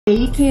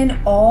bacon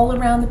all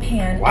around the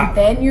pan. Wow. And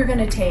then you're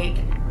gonna take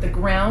the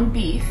ground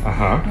beef.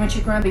 Uh-huh. You want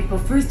your ground beef, but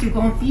first you're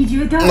gonna feed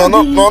your doggy. No.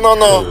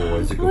 Oh,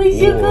 it's a good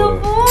Who's your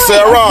good boy. boy?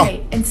 Sarah,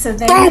 Okay, and so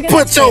then don't you're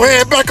gonna put your take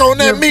hand back on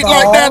that your meat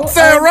like that, ball of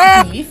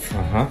Sarah. beef.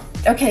 Uh-huh.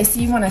 Okay, so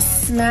you want to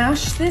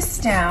smash this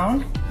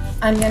down.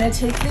 I'm gonna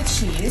take the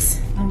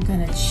cheese. I'm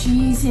gonna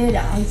cheese it.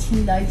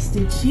 Icy likes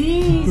the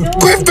cheese. Oh,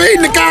 Quit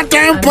feeding the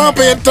goddamn I'm puppy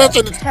gonna and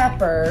touching it.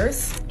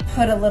 peppers.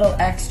 Put a little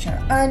extra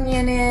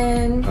onion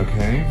in.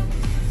 Okay.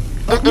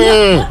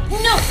 No.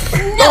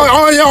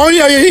 Oh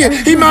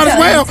yeah, he might as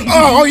well.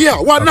 Oh yeah,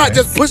 why not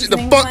just push it the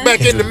fuck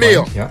back in the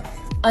meal? Yeah.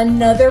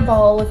 Another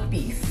ball of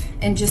beef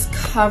and just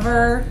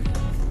cover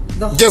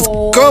the Just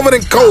whole covered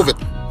in top.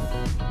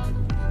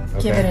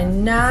 COVID. Give it a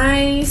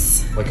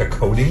nice Like a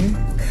coating?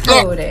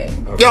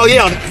 coating. Yo,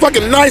 yeah,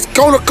 fucking nice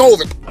coat of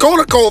COVID. Coat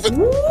of COVID.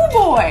 Ooh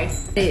boy!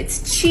 It's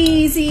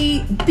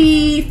cheesy,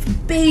 beef,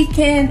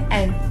 bacon,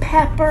 and Oh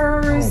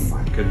peppers.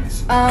 my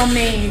goodness.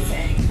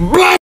 Amazing.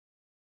 Blah.